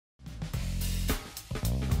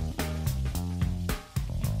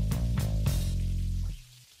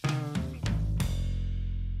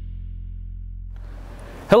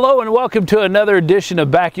Hello and welcome to another edition of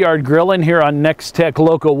Backyard Grilling here on Nex-Tech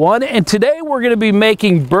Local 1. And today we're going to be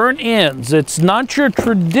making burnt ends. It's not your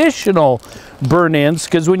traditional burnt ends,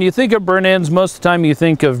 because when you think of burnt ends, most of the time you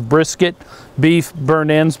think of brisket, beef, burnt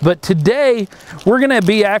ends. But today we're going to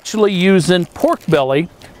be actually using pork belly,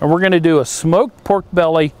 and we're going to do a smoked pork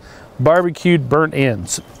belly barbecued burnt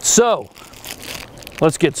ends. So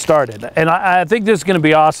let's get started. And I think this is going to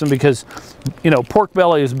be awesome because, you know, pork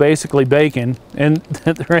belly is basically bacon, and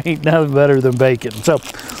there ain't nothing better than bacon. So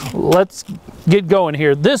let's get going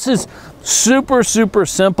here. This is super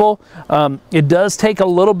simple. It does take a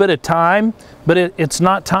little bit of time, but it's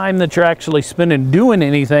not time that you're actually spending doing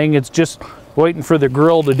anything. It's just waiting for the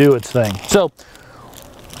grill to do its thing. So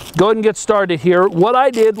go ahead and get started here. What I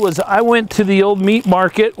did was I went to the old meat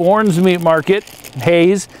market, Warren's Meat Market,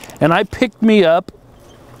 Hayes, and I picked me up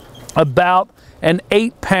about an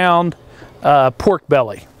 8-pound pork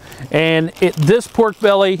belly. And this pork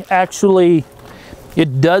belly actually,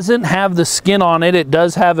 it doesn't have the skin on it. It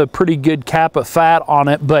does have a pretty good cap of fat on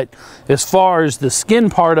it, but as far as the skin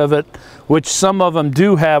part of it, which some of them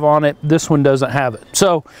do have on it, this one doesn't have it.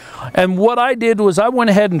 So, and what I did was I went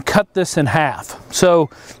ahead and cut this in half. So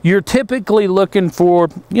you're typically looking for,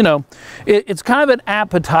 you know, it's kind of an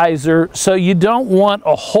appetizer, so you don't want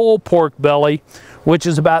a whole pork belly, which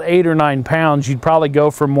is about 8 or 9 pounds. You'd probably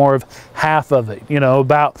go for more of half of it, you know,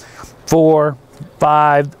 about 4,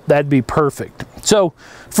 5, that'd be perfect. So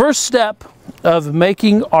first step of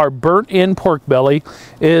making our burnt end pork belly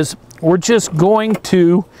is we're just going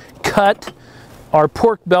to cut our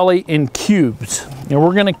pork belly in cubes. And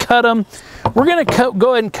we're gonna cut them,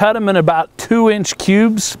 go ahead and cut them in about 2-inch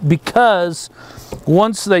cubes, because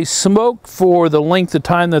once they smoke for the length of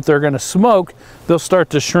time that they're gonna smoke, they'll start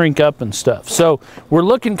to shrink up and stuff. So we're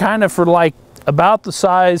looking kind of for like about the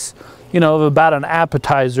size, you know, of about an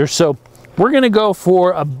appetizer. So we're gonna go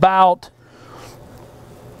for about,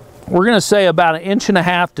 we're gonna say about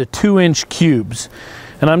 1.5 to 2-inch cubes.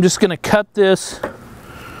 And I'm just gonna cut this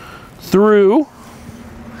through.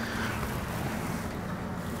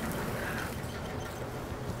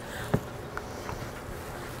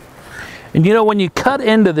 And you know, when you cut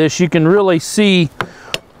into this, you can really see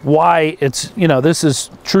why it's, you know, this is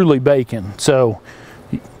truly bacon. So,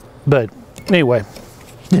 but anyway,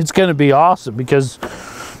 it's going to be awesome because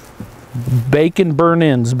bacon burnt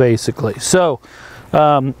ends basically. So,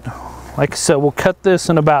 like I said, we'll cut this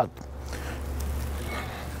in about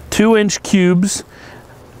 2-inch cubes.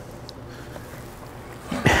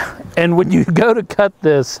 And when you go to cut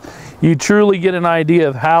this, you truly get an idea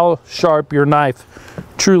of how sharp your knife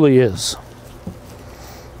truly is.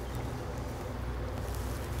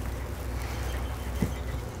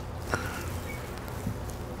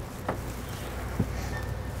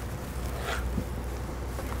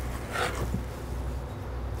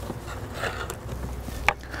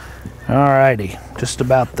 Alrighty, just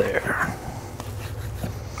about there.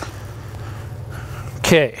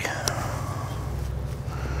 Okay.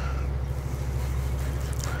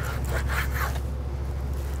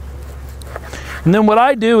 And then what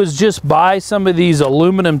I do is just buy some of these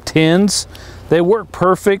aluminum tins. They work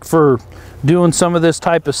perfect for doing some of this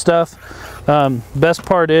type of stuff. Best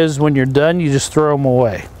part is when you're done, you just throw them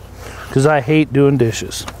away, because I hate doing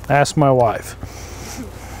dishes. Ask my wife.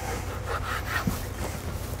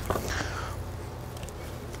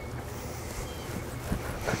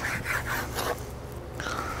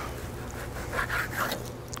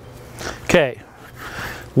 Okay.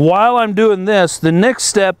 While I'm doing this, the next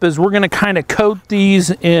step is we're going to kind of coat these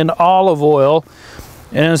in olive oil.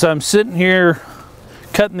 And as I'm sitting here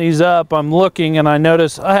cutting these up, I'm looking and I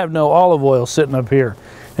notice I have no olive oil sitting up here.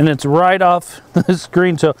 And it's right off the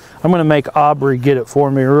screen, so I'm going to make Aubrey get it for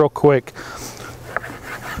me real quick.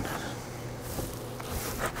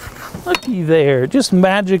 Looky there, it just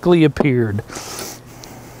magically appeared.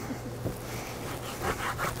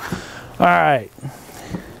 All right.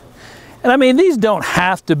 And I mean, these don't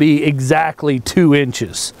have to be exactly 2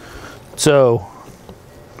 inches. So,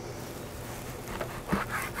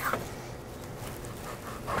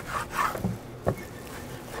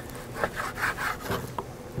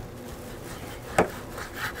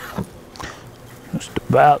 just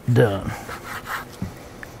about done.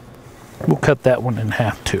 We'll cut that one in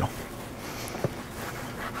half too.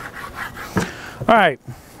 All right.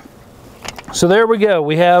 So there we go.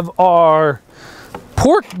 We have our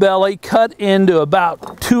pork belly cut into about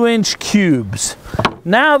 2-inch cubes.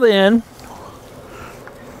 Now then,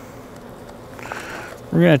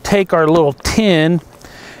 we're going to take our little tin,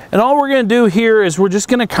 and all we're going to do here is we're just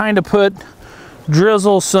going to kind of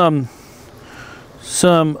drizzle some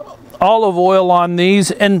olive oil on these.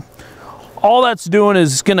 And all that's doing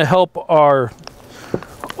is going to help our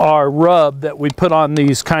rub that we put on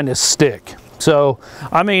these kind of stick. So,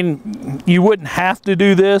 I mean, you wouldn't have to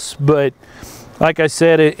do this, but like I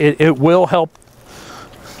said, it will help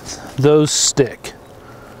those stick.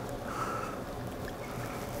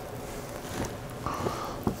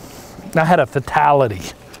 I had a fatality.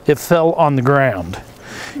 It fell on the ground.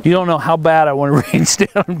 You don't know how bad I want to reach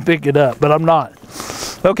down and pick it up, but I'm not.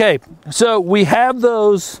 Okay, so we have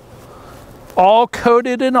those all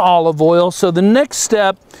coated in olive oil. So the next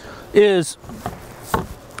step is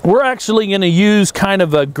we're actually going to use kind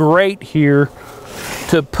of a grate here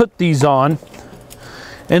to put these on.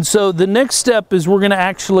 And so the next step is we're going to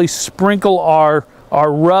actually sprinkle our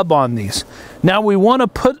rub on these. Now we want to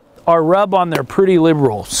put our rub on there pretty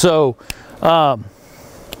liberal. So, and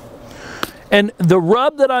the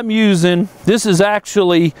rub that I'm using, this is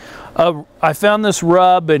actually, I found this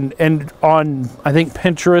rub and on, I think,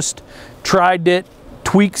 Pinterest, tried it,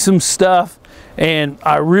 tweaked some stuff, and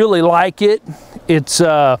I really like it. It's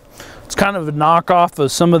kind of a knockoff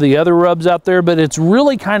of some of the other rubs out there, but it's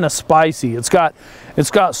really kind of spicy. It's got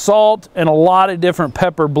salt and a lot of different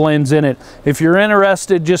pepper blends in it. If you're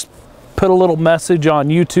interested, just put a little message on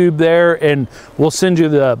YouTube there and we'll send you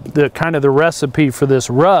the kind of the recipe for this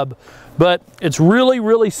rub. But it's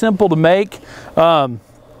really simple to make.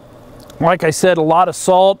 Like I said, a lot of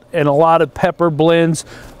salt and a lot of pepper blends,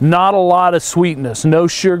 not a lot of sweetness, no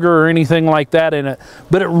sugar or anything like that in it.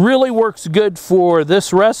 But it really works good for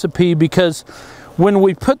this recipe because when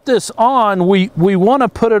we put this on, we want to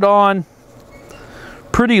put it on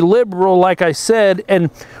pretty liberal, like I said,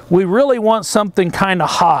 and we really want something kind of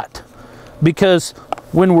hot because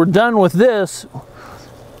when we're done with this,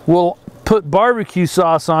 we'll put barbecue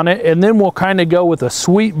sauce on it, and then we'll kind of go with a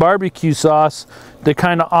sweet barbecue sauce to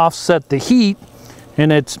kind of offset the heat,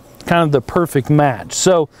 and it's kind of the perfect match.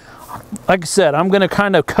 So like I said, I'm going to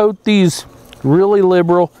kind of coat these really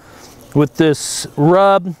liberal with this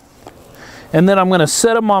rub, and then I'm going to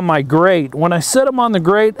set them on my grate. When I set them on the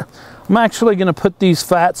grate, I'm actually going to put these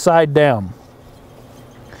fat side down.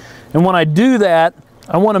 And when I do that,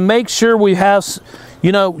 I want to make sure we have,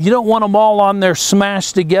 you know, you don't want them all on there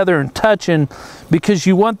smashed together and touching, because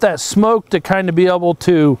you want that smoke to kind of be able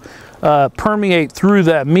to permeate through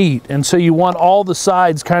that meat. And so you want all the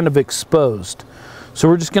sides kind of exposed. So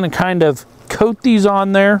we're just going to kind of coat these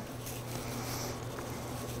on there.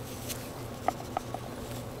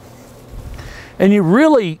 And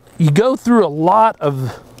you go through a lot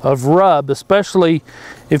of rub, especially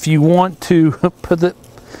if you want to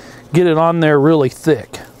get it on there really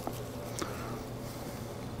thick.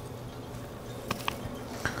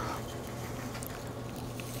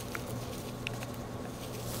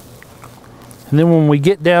 And then when we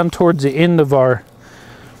get down towards the end of our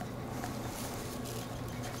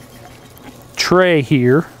tray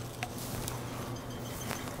here,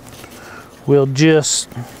 we'll just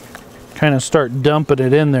kind of start dumping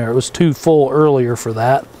it in there. It was too full earlier for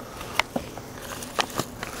that.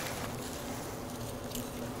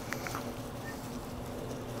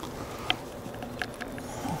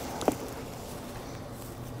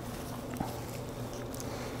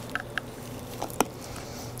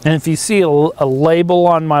 And if you see a label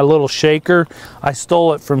on my little shaker, I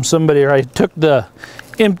stole it from somebody, or I took the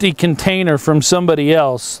empty container from somebody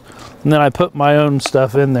else, and then I put my own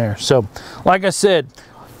stuff in there. So, like I said,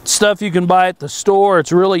 stuff you can buy at the store.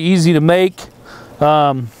 It's really easy to make.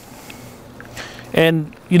 And,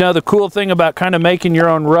 you know, the cool thing about kind of making your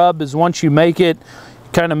own rub is once you make it,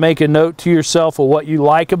 kind of make a note to yourself of what you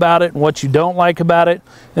like about it and what you don't like about it,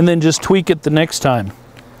 and then just tweak it the next time.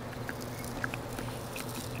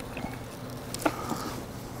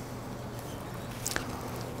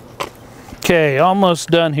 Okay, almost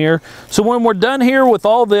done here. So when we're done here with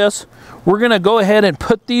all this, we're going to go ahead and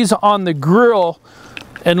put these on the grill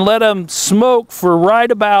and let them smoke for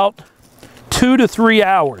right about 2 to 3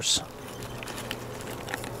 hours.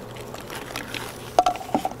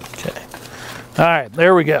 Okay. All right,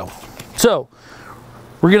 there we go. So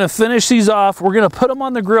we're going to finish these off. We're going to put them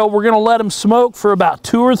on the grill. We're going to let them smoke for about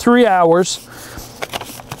 2 or 3 hours.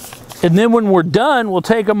 And then when we're done, we'll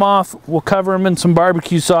take them off, we'll cover them in some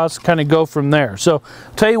barbecue sauce, kind of go from there. So,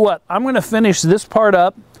 I'll tell you what, I'm going to finish this part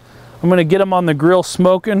up. I'm going to get them on the grill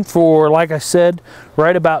smoking for, like I said,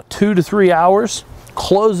 right about 2 to 3 hours.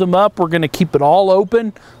 Close them up. We're going to keep it all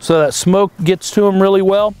open so that smoke gets to them really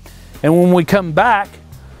well. And when we come back,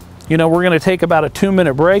 you know, we're going to take about a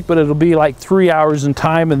 2-minute break, but it'll be like 3 hours in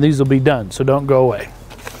time, and these will be done. So don't go away.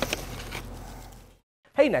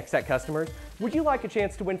 Hey Nex-Tech customers, would you like a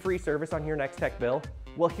chance to win free service on your Nex-Tech bill?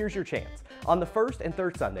 Well, here's your chance. On the first and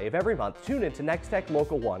third Sunday of every month, tune in to Nex-Tech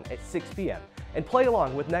Local 1 at 6 p.m. and play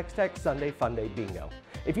along with Nex-Tech Sunday Fun Day Bingo.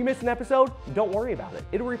 If you miss an episode, don't worry about it.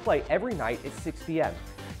 It'll replay every night at 6 p.m.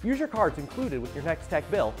 Use your cards included with your Nex-Tech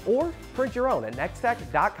bill or print your own at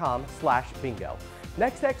nextech.com/bingo.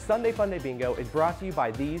 Nex-Tech Sunday Fun Day Bingo is brought to you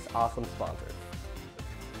by these awesome sponsors.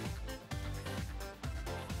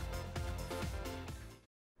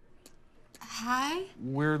 Hi?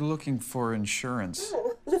 We're looking for insurance.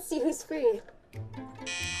 Oh, let's see who's free.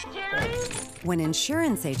 Jerry? When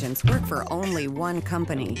insurance agents work for only one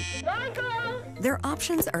company, Michael? their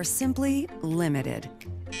options are simply limited.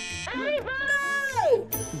 Everybody!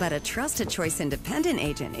 But a trusted choice independent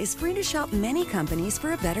agent is free to shop many companies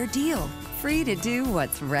for a better deal. Free to do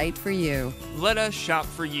what's right for you. Let us shop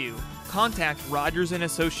for you. Contact Rogers &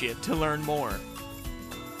 Associate to learn more.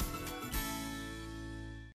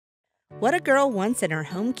 What a girl wants in her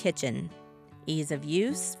home kitchen. Ease of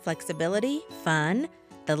use, flexibility, fun,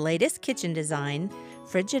 the latest kitchen design,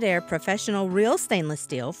 Frigidaire Professional Real Stainless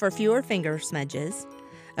Steel for fewer finger smudges,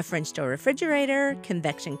 a French door refrigerator,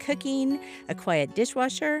 convection cooking, a quiet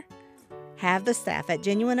dishwasher. Have the staff at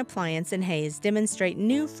Genuine Appliance in Hayes demonstrate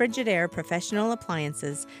new Frigidaire Professional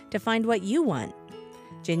appliances to find what you want.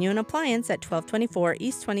 Genuine Appliance at 1224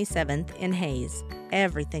 East 27th in Hayes.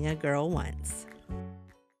 Everything a girl wants.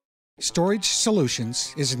 Storage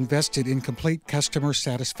Solutions is invested in complete customer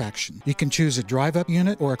satisfaction. You can choose a drive-up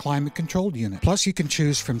unit or a climate-controlled unit. Plus, you can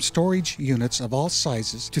choose from storage units of all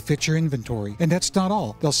sizes to fit your inventory. And that's not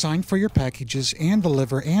all. They'll sign for your packages and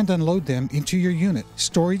deliver and unload them into your unit.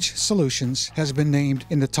 Storage Solutions has been named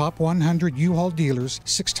in the top 100 U-Haul dealers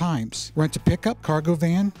 6 times. Rent a pickup, cargo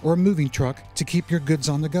van, or moving truck to keep your goods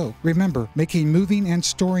on the go. Remember, making moving and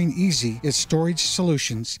storing easy is Storage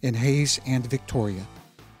Solutions in Hayes and Victoria.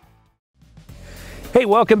 Hey,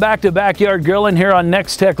 welcome back to Backyard Grilling here on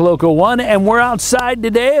Nex-Tech Local 1, and we're outside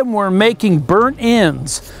today and we're making burnt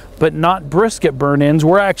ends, but not brisket burnt ends.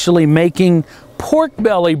 We're actually making pork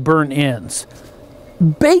belly burnt ends.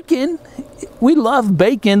 Bacon, we love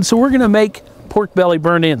bacon, so we're gonna make pork belly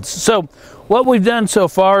burnt ends. So what we've done so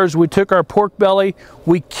far is we took our pork belly,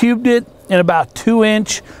 we cubed it in about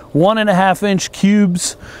 2-inch, 1.5-inch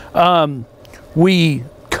cubes. We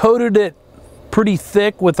coated it pretty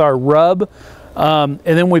thick with our rub. And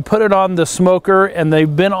then we put it on the smoker, and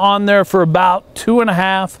they've been on there for about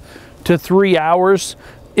 2.5 to 3 hours.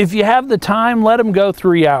 If you have the time, let them go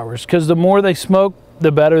 3 hours, because the more they smoke, the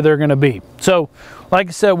better they're going to be. So, like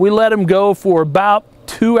I said, we let them go for about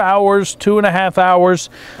 2 hours, 2.5 hours.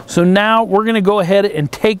 So now we're going to go ahead and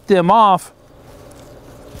take them off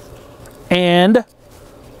and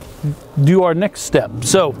do our next step.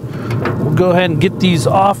 So we'll go ahead and get these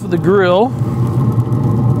off of the grill.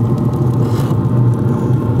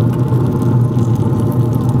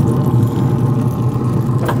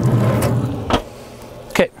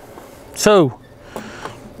 So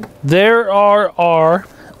there are our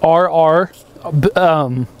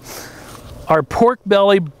pork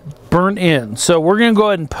belly burnt ends. So we're gonna go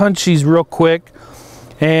ahead and punch these real quick.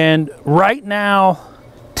 And right now,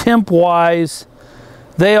 temp wise,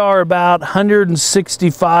 they are about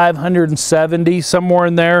 165, 170, somewhere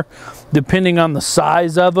in there, depending on the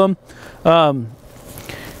size of them.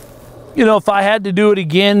 You know, if I had to do it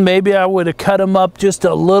again, maybe I would have cut them up just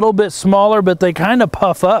a little bit smaller, but they kind of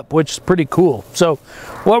puff up, which is pretty cool. So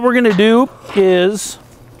what we're gonna do is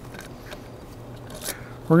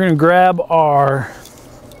we're gonna grab our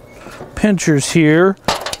pinchers here,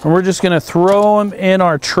 and we're just gonna throw them in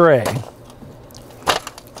our tray.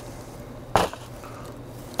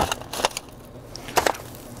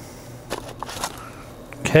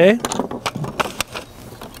 Okay.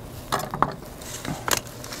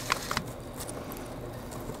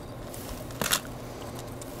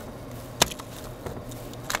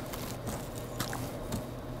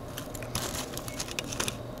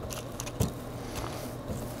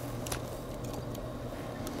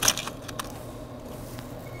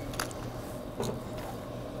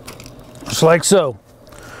 Just like so.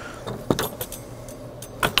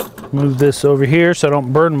 Move this over here so I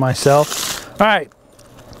don't burn myself. All right,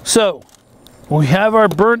 so we have our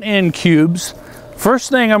burnt end cubes. First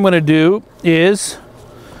thing I'm gonna do is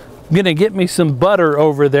I'm gonna get me some butter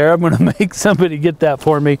over there. I'm gonna make somebody get that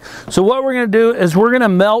for me. So what we're gonna do is we're gonna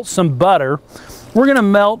melt some butter. We're gonna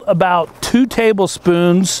melt about 2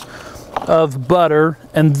 tablespoons of butter,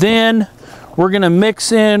 and then we're gonna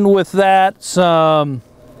mix in with that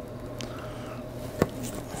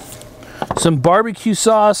some barbecue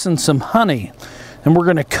sauce and some honey, and we're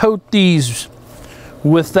going to coat these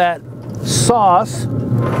with that sauce.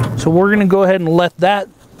 So we're going to go ahead and let that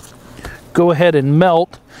go ahead and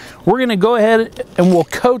melt. We're going to go ahead and we'll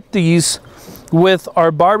coat these with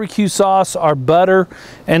our barbecue sauce, our butter,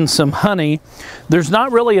 and some honey. There's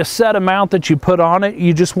not really a set amount that you put on it.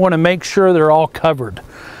 You just want to make sure they're all covered.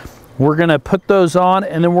 We're going to put those on,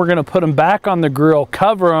 and then we're going to put them back on the grill,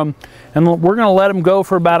 cover them, and we're going to let them go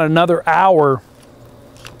for about another hour.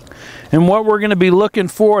 And what we're going to be looking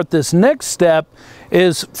for at this next step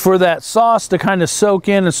is for that sauce to kind of soak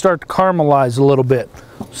in and start to caramelize a little bit.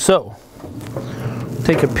 So,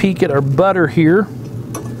 take a peek at our butter here.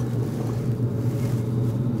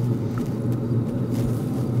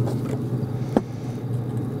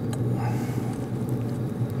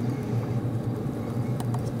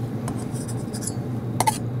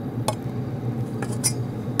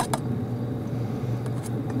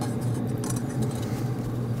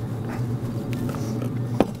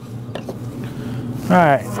 All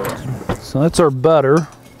right, so that's our butter.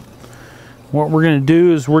 What we're going to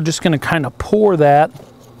do is we're just going to kind of pour that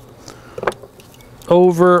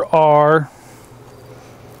over our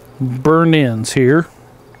burnt ends here.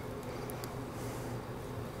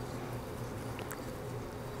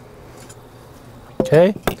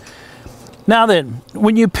 Okay. Now then,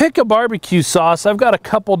 when you pick a barbecue sauce, I've got a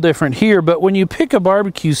couple different here, but when you pick a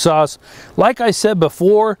barbecue sauce, like I said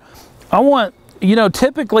before, I want, you know,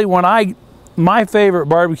 typically my favorite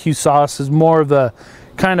barbecue sauce is more of a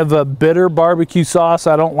kind of a bitter barbecue sauce.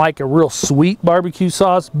 I don't like a real sweet barbecue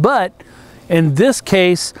sauce, but in this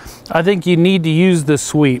case, I think you need to use the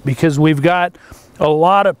sweet because we've got a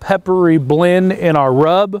lot of peppery blend in our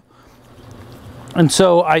rub. And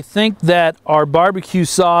so I think that our barbecue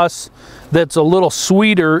sauce that's a little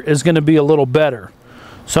sweeter is going to be a little better.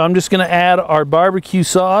 So I'm just going to add our barbecue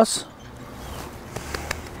sauce.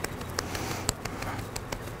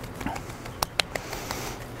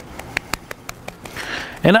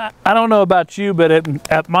 And I don't know about you, but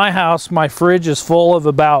at my house, my fridge is full of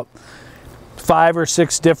about 5 or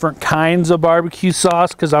 6 different kinds of barbecue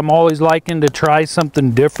sauce because I'm always liking to try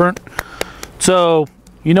something different. So,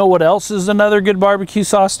 you know what else is another good barbecue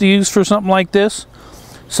sauce to use for something like this?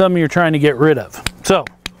 Some you're trying to get rid of. So,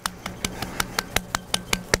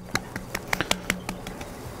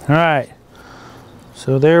 all right.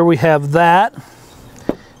 So there we have that.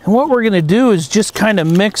 And what we're going to do is just kind of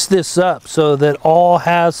mix this up so that all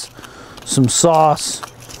has some sauce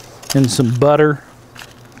and some butter.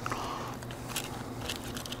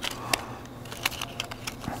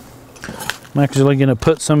 I'm actually going to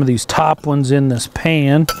put some of these top ones in this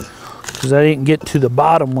pan because I didn't get to the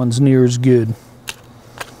bottom ones near as good.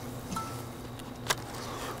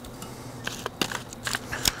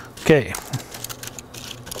 Okay.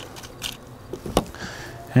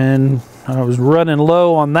 And I was running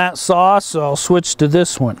low on that sauce, so I'll switch to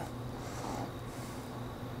this one.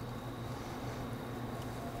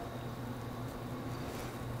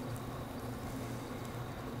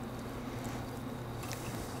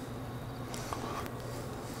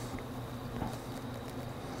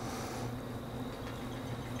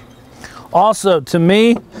 Also, to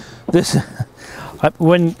me, this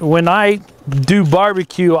when I do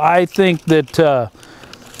barbecue, I think that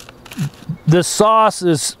the sauce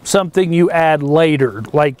is something you add later.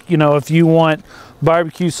 Like, you know, if you want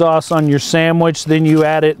barbecue sauce on your sandwich, then you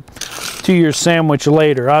add it to your sandwich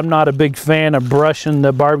later. I'm not a big fan of brushing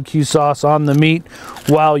the barbecue sauce on the meat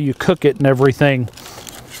while you cook it and everything.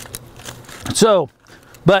 So,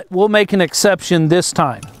 but we'll make an exception this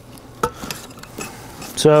time.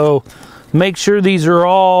 So, make sure these are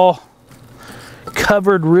all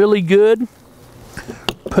covered really good.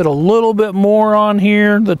 Put a little bit more on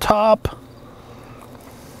here, the top.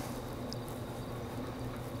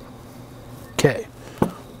 Okay.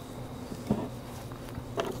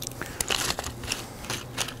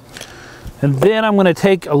 And then I'm going to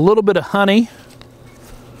take a little bit of honey.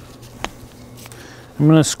 I'm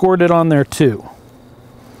going to squirt it on there too.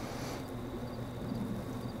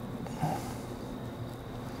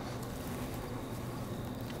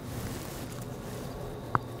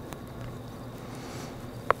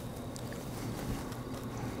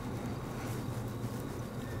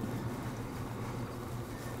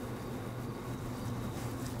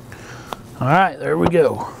 All right, there we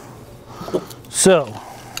go. So,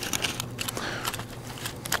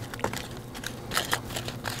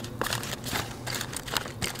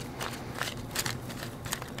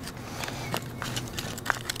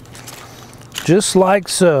 just like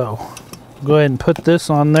so. Go ahead and put this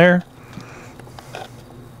on there.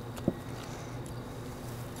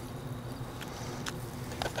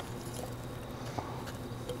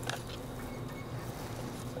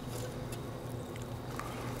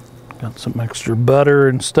 Got some extra butter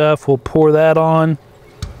and stuff. We'll pour that on.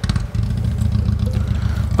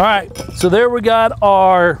 right, so there we got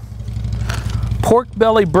our pork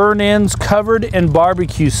belly burnt ends covered in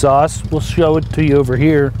barbecue sauce. We'll show it to you over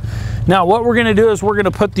here. Now what we're gonna do is we're gonna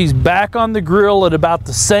put these back on the grill at about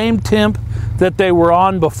the same temp that they were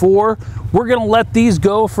on before. We're gonna let these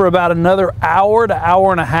go for about another hour to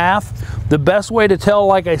hour and a half. The best way to tell,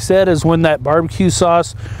 like I said, is when that barbecue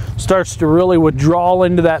sauce starts to really withdraw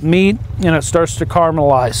into that meat and it starts to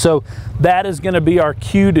caramelize. So that is gonna be our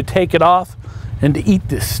cue to take it off and to eat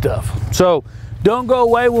this stuff. So don't go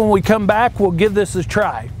away. When we come back, we'll give this a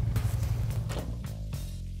try.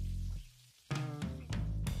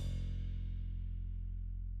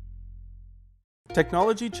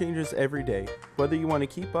 Technology changes every day. Whether you want to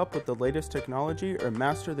keep up with the latest technology or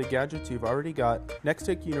master the gadgets you've already got,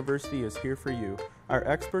 Nex-Tech University is here for you. Our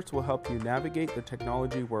experts will help you navigate the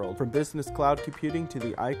technology world, from business cloud computing to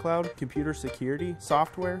the iCloud, computer security,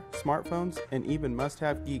 software, smartphones, and even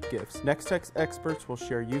must-have geek gifts. Nex-Tech's experts will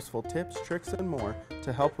share useful tips, tricks, and more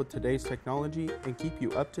to help with today's technology and keep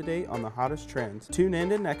you up to date on the hottest trends. Tune in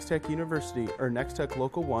to Nex-Tech University or Nex-Tech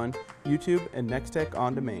Local 1, YouTube, and Nex-Tech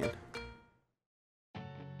On Demand.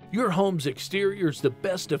 Your home's exterior is the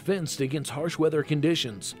best defense against harsh weather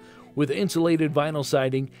conditions. With insulated vinyl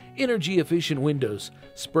siding, energy-efficient windows,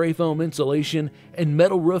 spray foam insulation, and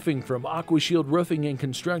metal roofing from AquaShield Roofing and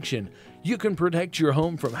Construction, you can protect your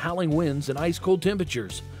home from howling winds and ice-cold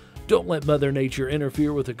temperatures. Don't let Mother Nature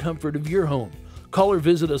interfere with the comfort of your home. Call or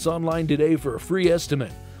visit us online today for a free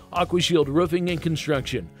estimate. AquaShield Roofing and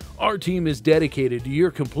Construction. Our team is dedicated to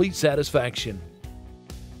your complete satisfaction.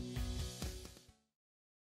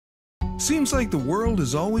 Seems like the world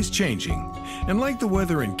is always changing, and like the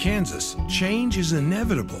weather in Kansas, change is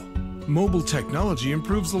inevitable. Mobile technology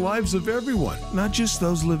improves the lives of everyone, not just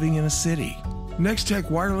those living in a city.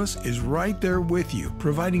 Nex-Tech Wireless is right there with you,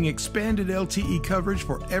 providing expanded LTE coverage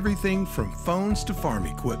for everything from phones to farm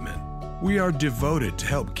equipment. We are devoted to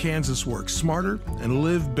help Kansas work smarter and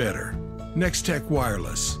live better. Nex-Tech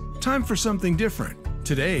Wireless. Time for something different.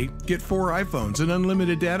 Today, get 4 iPhones and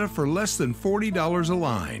unlimited data for less than $40 a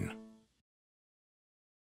line.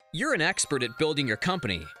 You're an expert at building your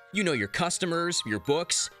company. You know your customers, your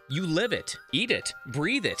books. You live it, eat it,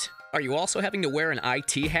 breathe it. Are you also having to wear an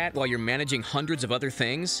IT hat while you're managing hundreds of other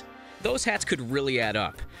things? Those hats could really add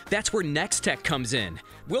up. That's where Nex-Tech comes in.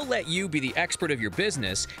 We'll let you be the expert of your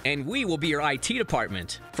business, and we will be your IT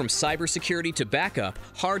department. From cybersecurity to backup,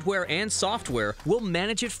 hardware and software, we'll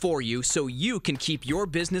manage it for you so you can keep your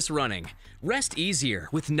business running. Rest easier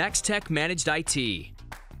with Nex-Tech Managed IT.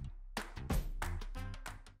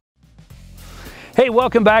 Hey,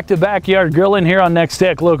 welcome back to Backyard Grilling here on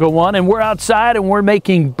Nex-Tech Local 1, and we're outside and we're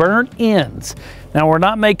making burnt ends. Now, we're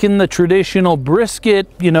not making the traditional brisket,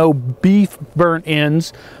 beef burnt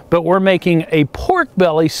ends, but we're making a pork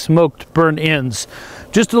belly smoked burnt ends.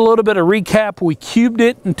 Just a little bit of recap, we cubed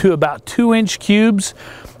it into about 2-inch cubes.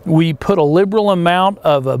 We put a liberal amount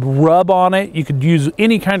of a rub on it. You could use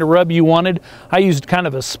any kind of rub you wanted. I used kind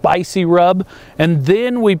of a spicy rub, and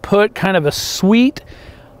then we put kind of a sweet,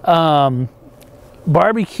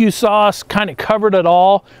 barbecue sauce, kind of covered it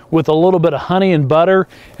all with a little bit of honey and butter,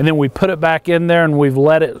 and then we put it back in there and we've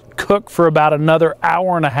let it cook for about another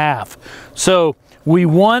hour and a half. So we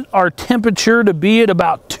want our temperature to be at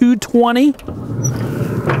about 220.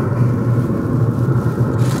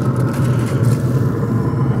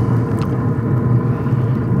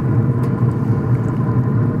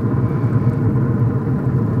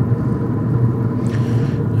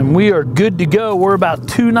 And we are good to go. We're about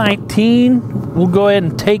 219. We'll go ahead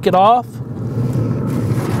and take it off.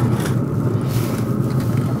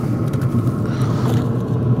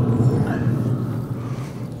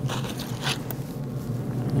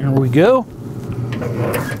 There we go.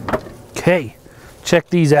 Okay, check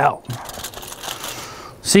these out.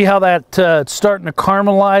 See how that's starting to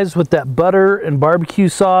caramelize with that butter and barbecue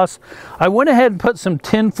sauce? I went ahead and put some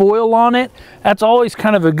tin foil on it. That's always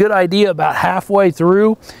kind of a good idea about halfway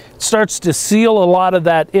through. It starts to seal a lot of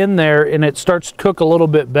that in there and it starts to cook a little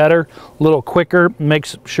bit better, a little quicker,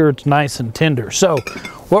 makes sure it's nice and tender. So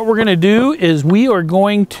what we're gonna do is we are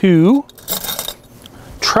going to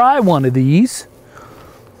try one of these.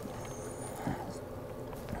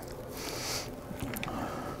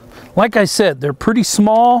 Like I said, they're pretty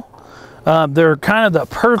small. They're kind of the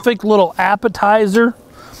perfect little appetizer.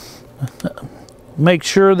 Make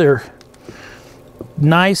sure they're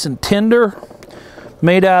nice and tender.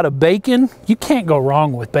 Made out of bacon. You can't go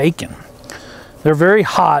wrong with bacon. They're very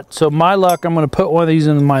hot, so my luck, I'm going to put one of these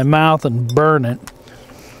in my mouth and burn it.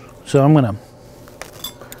 So I'm going to...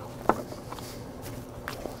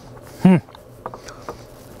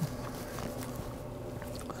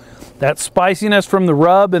 that spiciness from the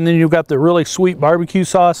rub, and then you've got the really sweet barbecue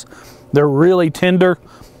sauce. They're really tender.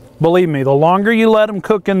 Believe me, the longer you let them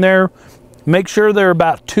cook in there, make sure they're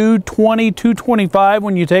about 220, 225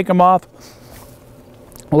 when you take them off.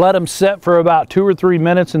 Let them set for about 2 or 3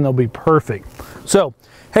 minutes and they'll be perfect. So,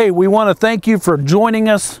 hey, we want to thank you for joining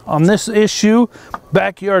us on this issue,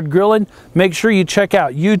 Backyard Grilling. Make sure you check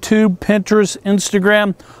out YouTube, Pinterest,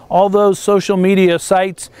 Instagram, all those social media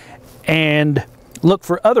sites, and look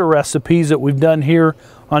for other recipes that we've done here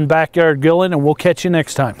on Backyard Grilling, and we'll catch you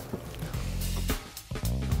next time.